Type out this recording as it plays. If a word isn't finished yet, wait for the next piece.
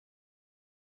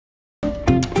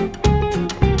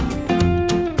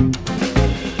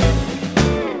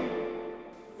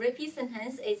repeat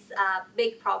sentence is a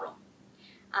big problem.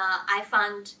 I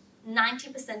found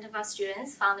 90% of our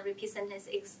students found the repeat sentence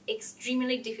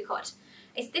extremely difficult.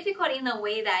 It's difficult in a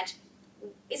way that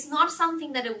it's not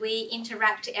something that we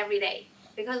interact every day.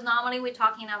 Because normally we're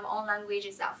talking our own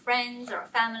languages, our friends or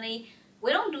family.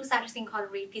 We don't do such a thing called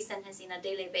repeat sentence in a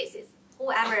daily basis.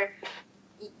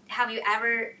 Have you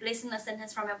ever listened to a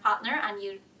sentence from your partner and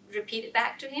you repeat it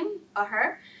back to him or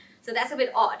her? So that's a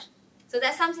bit odd. So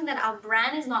that's something that our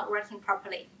brain is not working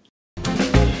properly.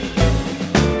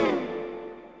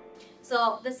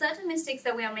 So the certain mistakes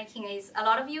that we are making is a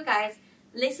lot of you guys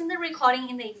listen to the recording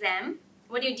in the exam.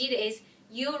 What you did is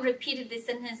you repeated this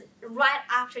sentence right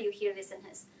after you hear this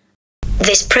sentence.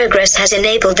 This progress has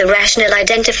enabled the rational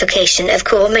identification of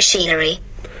core machinery.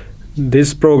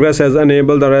 This progress has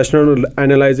enabled the rational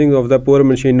analyzing of the core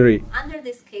machinery. Under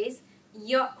this case,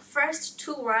 your first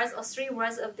 2 words or 3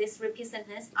 words of this repeat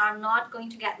sentence are not going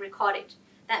to get recorded.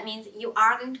 That means you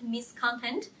are going to miss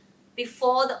content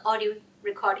before the audio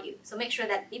record you. So make sure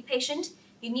that be patient.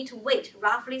 You need to wait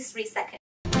roughly 3 seconds.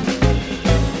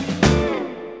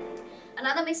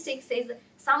 Another mistake is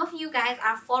some of you guys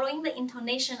are following the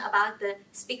intonation about the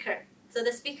speaker. So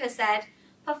the speaker said,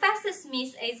 Professor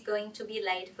Smith is going to be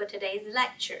late for today's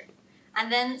lecture.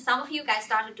 And then some of you guys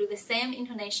start to do the same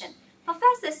intonation.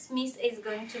 Professor Smith is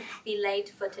going to be late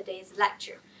for today's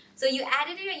lecture. So you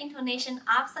added your intonation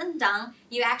ups and down.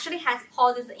 You actually have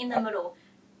pauses in the middle.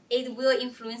 It will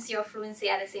influence your fluency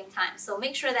at the same time. So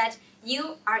make sure that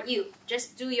you are you.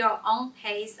 Just do your own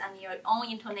pace and your own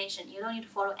intonation. You don't need to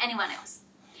follow anyone else.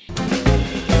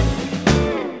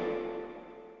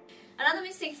 Another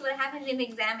mistake what happens in the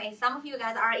exam is some of you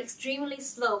guys are extremely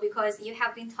slow because you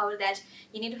have been told that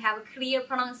you need to have a clear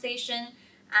pronunciation.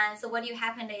 And so what you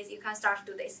happen is you can start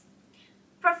to do this.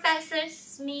 Professor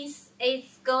Smith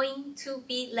is going to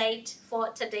be late for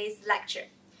today's lecture.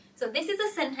 So this is a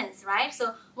sentence, right?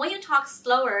 So when you talk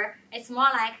slower, it's more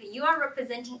like you are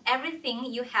representing everything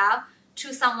you have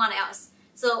to someone else.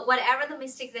 So whatever the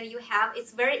mistakes that you have,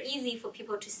 it's very easy for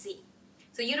people to see.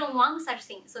 So you don't want such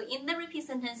thing. So in the repeat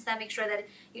sentence, make sure that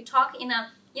you talk in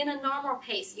a normal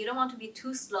pace. You don't want to be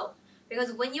too slow.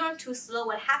 Because when you are too slow,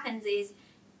 what happens is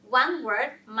one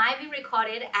word might be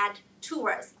recorded at 2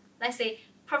 words. Let's say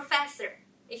professor.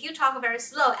 If you talk very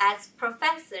slow as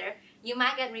professor, you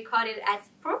might get recorded as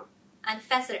pro and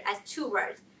fessor as 2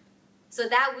 words. So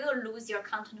that will lose your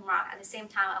content mark at the same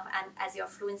time as your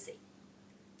fluency.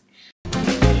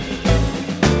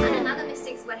 And another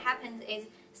mistake, what happens is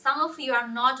some of you are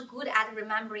not good at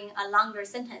remembering a longer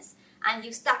sentence and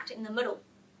you stuck in the middle.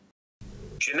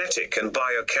 Genetic and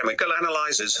biochemical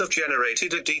analyzers have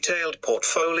generated a detailed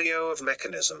portfolio of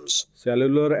mechanisms.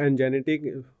 Cellular and genetic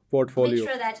portfolio. Make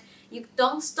sure that you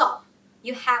don't stop.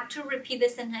 You have to repeat the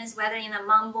sentence whether in a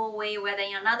mumble way, whether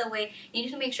in another way. You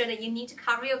need to make sure that you need to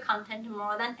cover your content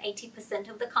more than 80%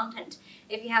 of the content.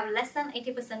 If you have less than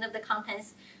 80% of the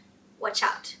contents, watch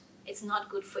out. It's not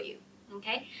good for you.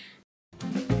 Okay?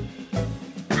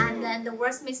 And then the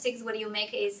worst mistakes what you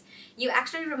make is you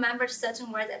actually remembered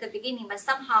certain words at the beginning, but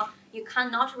somehow you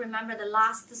cannot remember the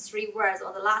last 3 words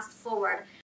or the last 4 words.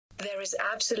 There is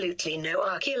absolutely no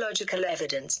archaeological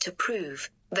evidence to prove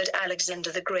that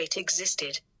Alexander the Great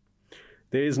existed.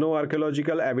 There is no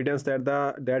archaeological evidence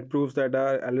that proves that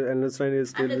Alexander is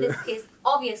still. Under this case,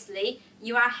 obviously,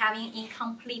 you are having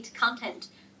incomplete content.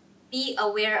 Be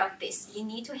aware of this. You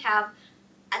need to have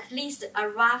at least a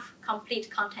rough, complete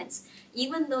contents.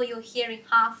 Even though you're hearing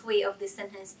halfway of this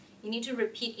sentence, you need to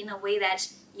repeat in a way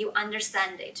that you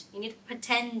understand it. You need to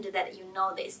pretend that you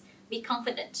know this. Be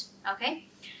confident, okay?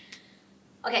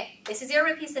 Okay, this is your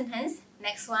repeat sentence.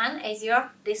 Next one is your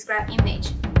describe image.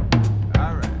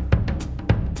 Alright.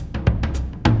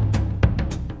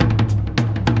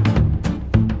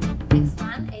 Next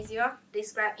one is your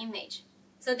describe image.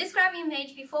 So describe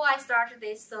image, before I start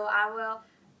this, so I will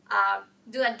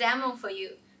do a demo for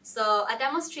you. So a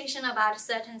demonstration about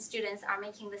certain students are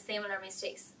making the similar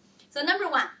mistakes. So number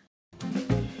 1.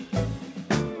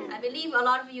 I believe a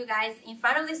lot of you guys in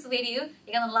front of this video,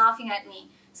 you're gonna laughing at me.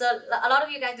 So a lot of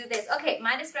you guys do this. Okay,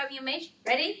 my describe image.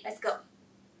 Ready? Let's go.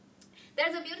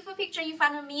 There's a beautiful picture in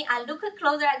front of me. I look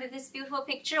closer at this beautiful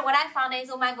picture. What I found is,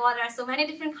 oh my god, there are so many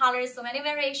different colors, so many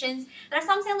variations. There's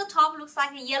something on the top looks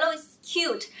like yellow, is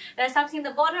cute. There's something on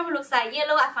the bottom looks like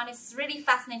yellow. I found it really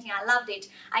fascinating. I loved it.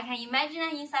 I can imagine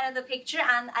the inside of the picture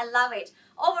and I love it.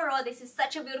 Overall, this is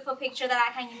such a beautiful picture that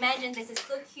I can imagine. This is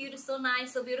so cute, so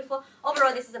nice, so beautiful.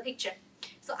 Overall, this is a picture.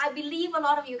 So I believe a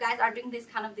lot of you guys are doing this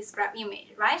kind of describe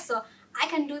image, right? So I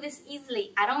can do this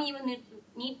easily. I don't even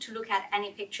need to look at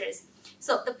any pictures.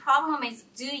 So the problem is,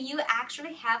 do you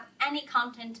actually have any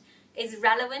content is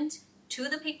relevant to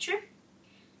the picture.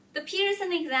 The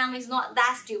Pearson exam is not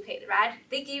that stupid, right?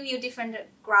 They give you different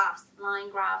graphs, line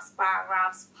graphs, bar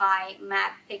graphs, pie,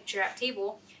 map, picture,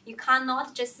 table. You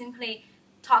cannot just simply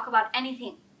talk about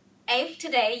anything. If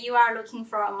today you are looking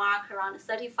for a mark around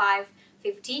 35,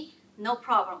 50, no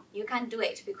problem. You can do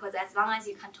it because as long as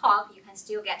you can talk, you can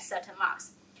still get certain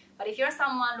marks. But if you're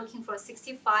someone looking for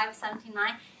 65,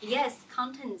 79, yes,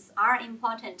 contents are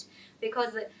important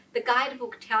because the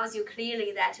guidebook tells you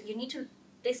clearly that you need to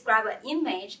describe an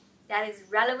image that is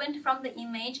relevant from the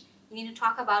image. You need to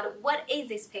talk about what is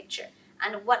this picture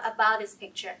and what about this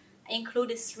picture.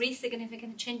 Include 3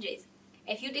 significant changes.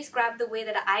 If you describe the way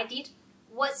that I did,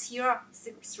 what's your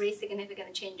 3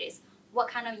 significant changes? What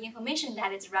kind of information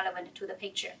that is relevant to the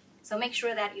picture? So make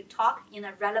sure that you talk in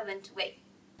a relevant way.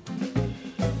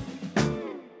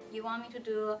 You want me to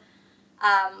do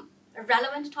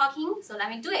relevant talking, so let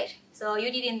me do it. So you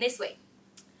did it in this way.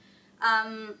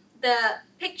 The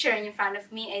picture in front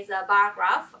of me is a bar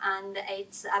graph, and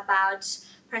it's about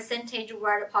percentage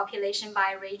world population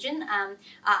by region.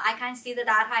 I can see the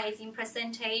data is in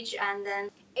percentage, and then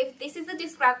if this is the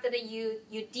describe that you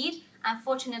did,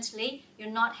 unfortunately, you're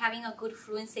not having a good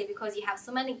fluency because you have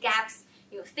so many gaps.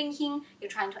 You're thinking, you're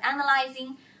trying to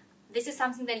analyzing. This is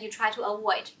something that you try to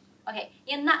avoid. Okay,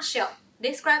 in a nutshell,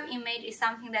 describe image is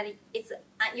something that it's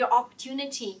your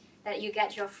opportunity that you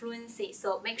get your fluency.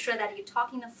 So make sure that you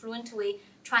talk in a fluent way.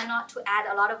 Try not to add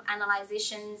a lot of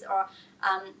analyzations or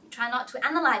try not to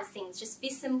analyze things. Just be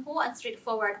simple and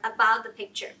straightforward about the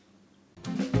picture.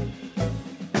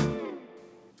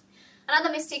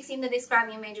 Another mistakes in the describe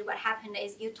image, what happened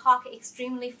is you talk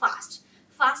extremely fast.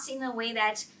 Fast in a way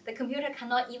that the computer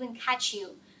cannot even catch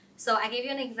you. So I give you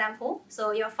an example.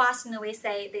 So you're fast in a way,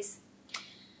 say this.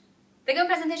 The given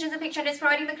presentation of the picture is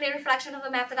providing the clear reflection of the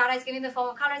map. The data is given the form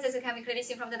of colors, as it can be clearly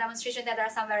seen from the demonstration that there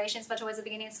are some variations, but towards the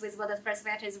beginning it's visible that the first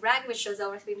vector is red, which shows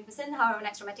over 50%. However,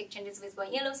 next dramatic change is visible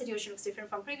in yellow. Situation looks different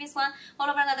from previous one. All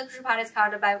over another crucial part is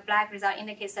colored by black. Result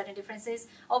indicates certain differences.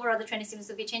 Overall, the trend seems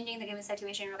to be changing the given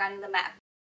situation regarding the map.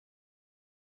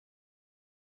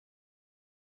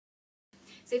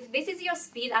 So if this is your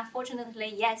speed,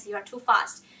 unfortunately, yes, you are too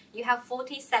fast. You have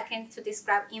 40 seconds to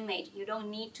describe image. You don't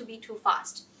need to be too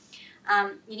fast.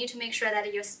 You need to make sure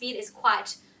that your speed is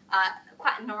quite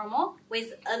normal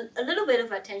with a little bit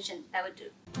of attention. That would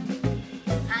do.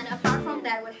 And apart from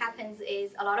that, what happens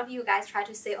is a lot of you guys try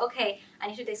to say, okay, I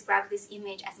need to describe this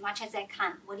image as much as I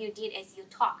can. What you did is you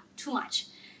talk too much.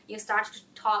 You start to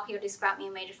talk your describe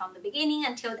image from the beginning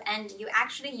until the end. You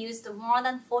actually used more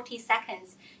than 40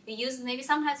 seconds. You used maybe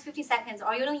sometimes 50 seconds,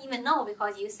 or you don't even know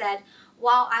because you said,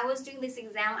 while I was doing this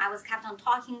exam, I was kept on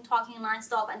talking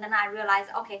non-stop, and then I realized,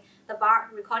 okay, the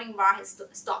recording bar has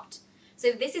stopped. So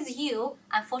if this is you,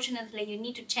 unfortunately, you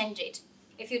need to change it.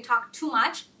 If you talk too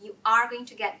much, you are going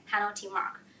to get penalty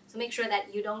mark. So make sure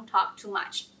that you don't talk too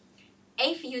much.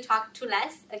 If you talk too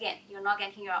less, again, you're not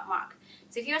getting your mark.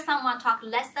 So if you're someone talk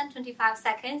less than 25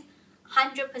 seconds,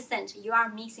 100% you are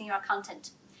missing your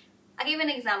content. I'll give you an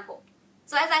example.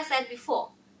 So as I said before,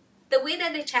 the way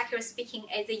that they check your speaking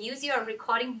is they use your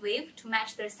recording wave to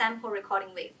match their sample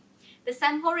recording wave. The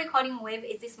sample recording wave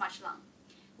is this much long.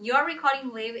 Your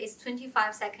recording wave is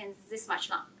 25 seconds, this much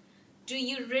long. Do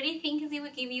you really think they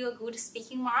will give you a good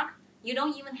speaking mark? You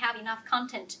don't even have enough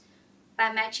content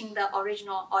by matching the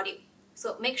original audio.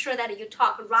 So make sure that you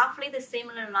talk roughly the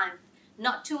similar length.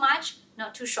 Not too much,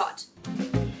 not too short.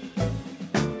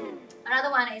 Another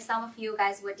one is some of you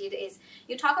guys what did is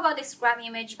you talk about describe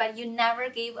image, but you never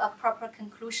gave a proper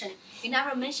conclusion. You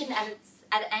never mentioned at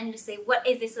the end to say what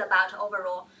is this about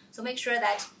overall. So make sure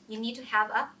that you need to have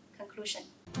a conclusion.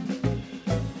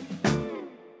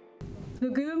 The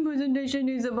given presentation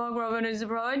is about graph and is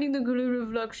providing the clear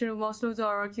reflection of Maslow's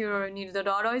hierarchy or need the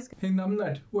data is. Hey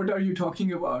Numbnut, what are you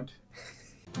talking about?